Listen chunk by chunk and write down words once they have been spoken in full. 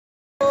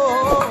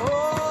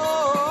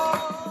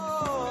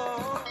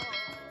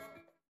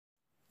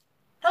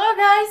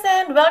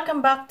and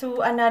welcome back to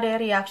another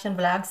reaction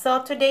vlog.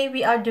 So today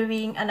we are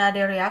doing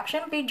another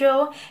reaction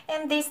video,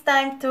 and this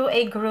time to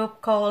a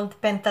group called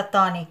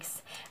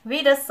Pentatonix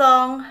with the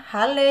song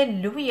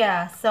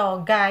Hallelujah.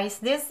 So guys,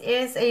 this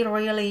is a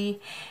really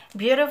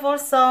beautiful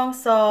song,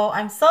 so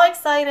I'm so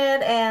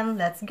excited, and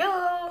let's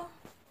go.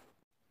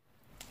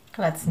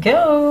 Let's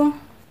go.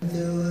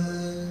 There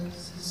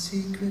was a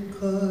secret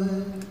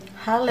chord.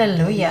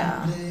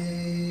 Hallelujah.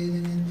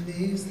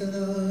 Please the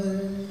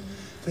Lord,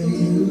 but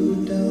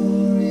you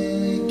don't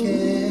really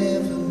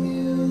care for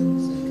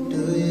music,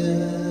 do ya?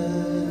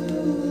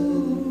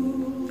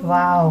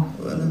 Wow.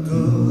 Well, it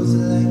goes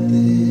like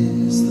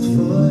this: the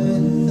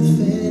fourth, the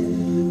fifth,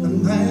 the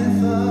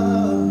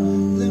minor,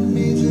 the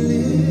major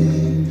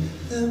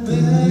lift, the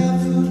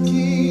barefoot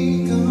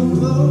king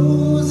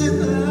composing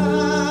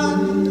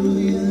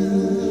hallelujah.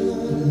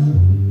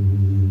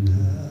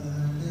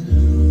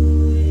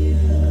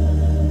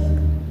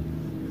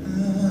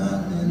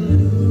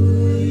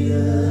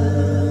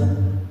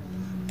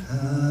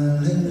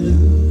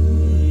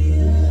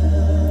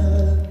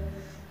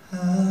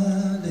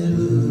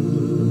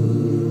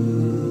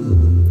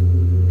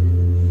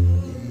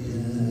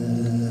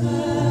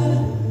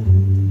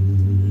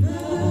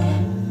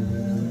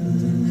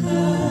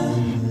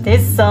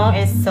 This song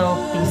is so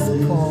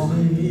peaceful.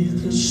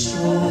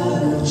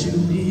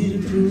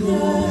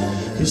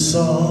 You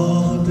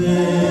saw her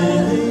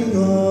bedding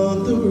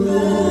on the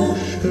road,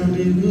 her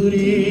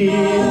beauty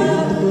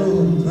in the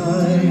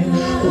moonlight.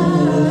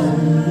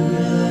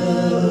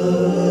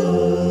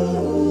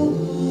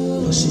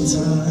 But she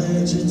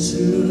tied you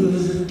to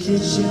the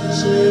kitchen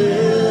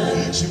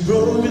chair. She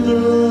broke in the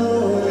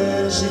road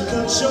and she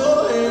cut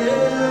your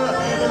hair,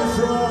 and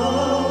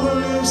from her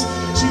lips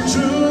she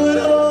drew it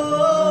all.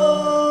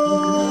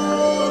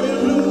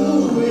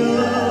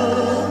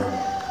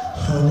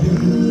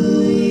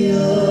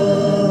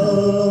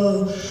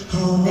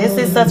 This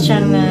is such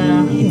an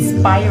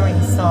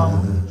inspiring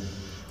song.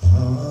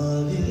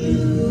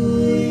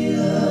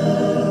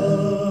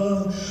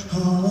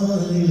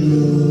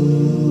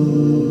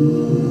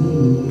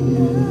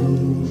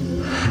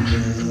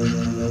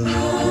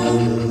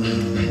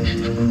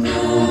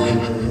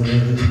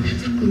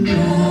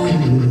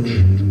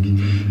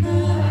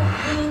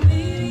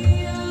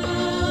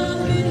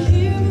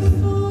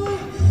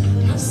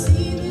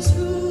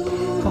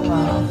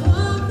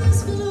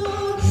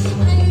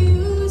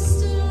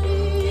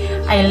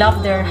 I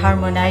love their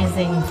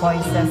harmonizing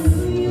voices.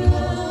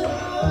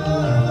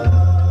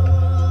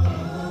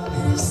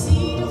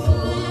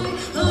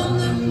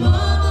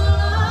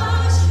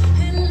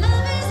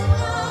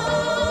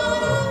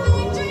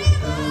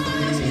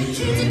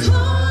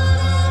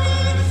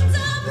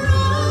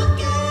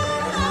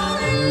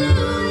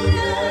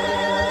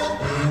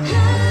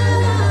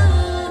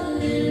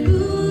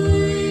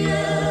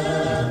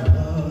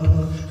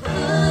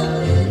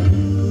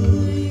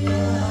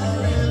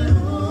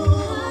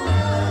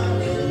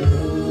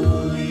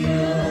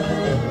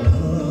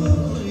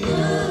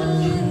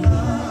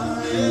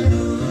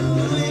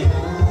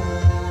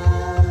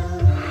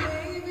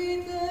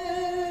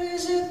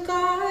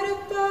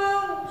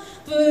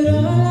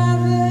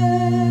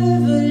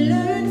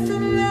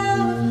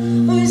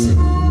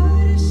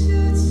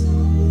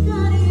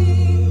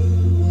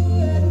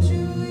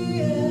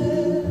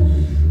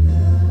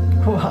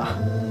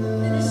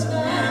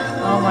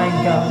 Oh my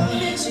gosh.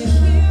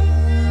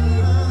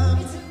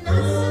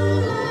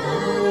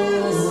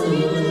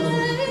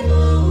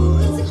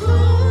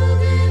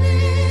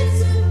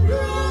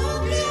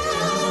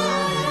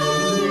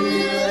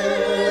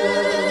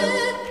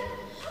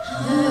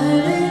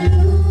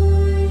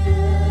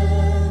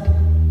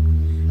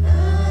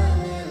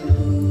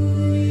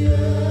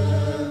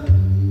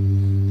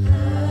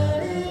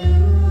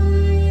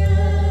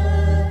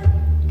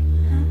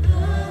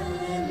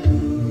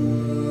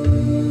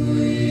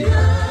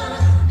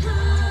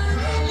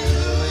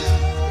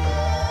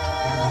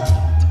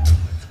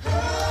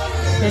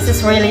 This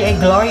is really a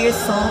glorious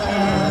song,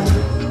 and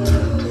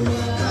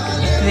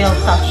it will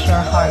touch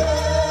your heart.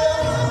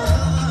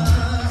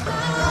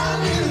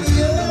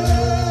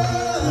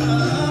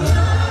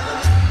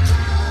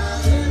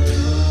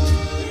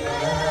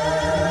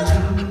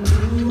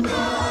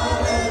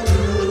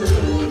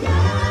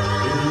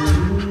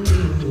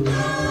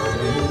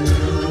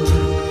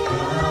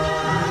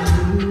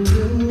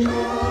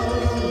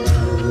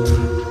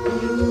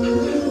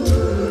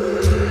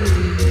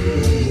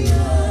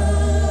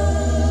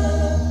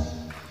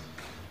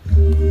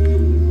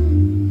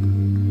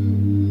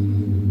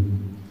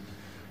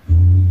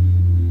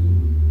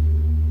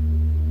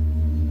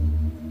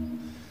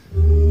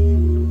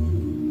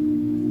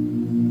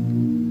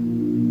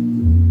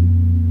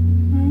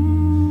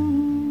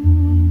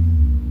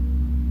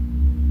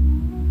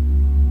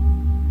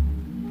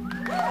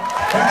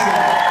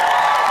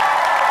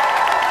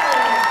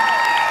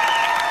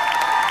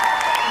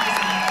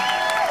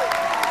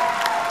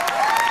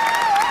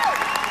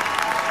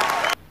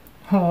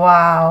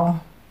 Wow.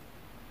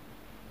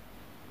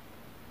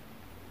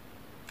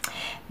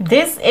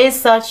 This is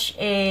such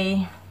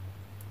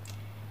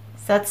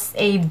Such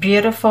a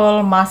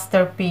beautiful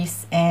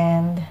masterpiece,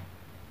 and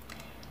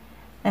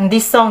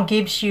this song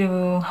gives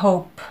you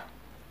hope.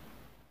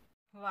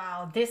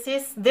 Wow, this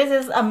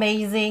is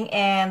amazing,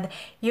 and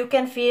you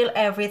can feel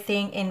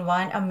everything in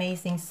one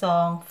amazing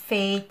song: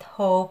 faith,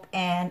 hope,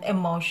 and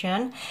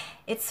emotion.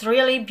 It's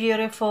really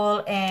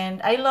beautiful, and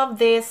I love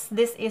this.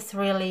 This is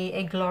really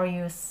a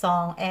glorious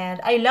song,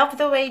 and I love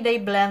the way they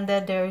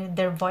blended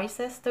their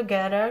voices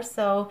together.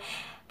 So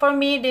for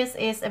me, this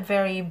is a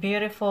very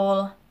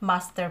beautiful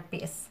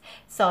masterpiece.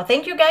 So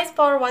thank you guys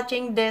for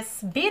watching this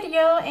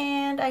video,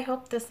 and I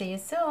hope to see you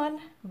soon.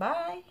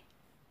 Bye.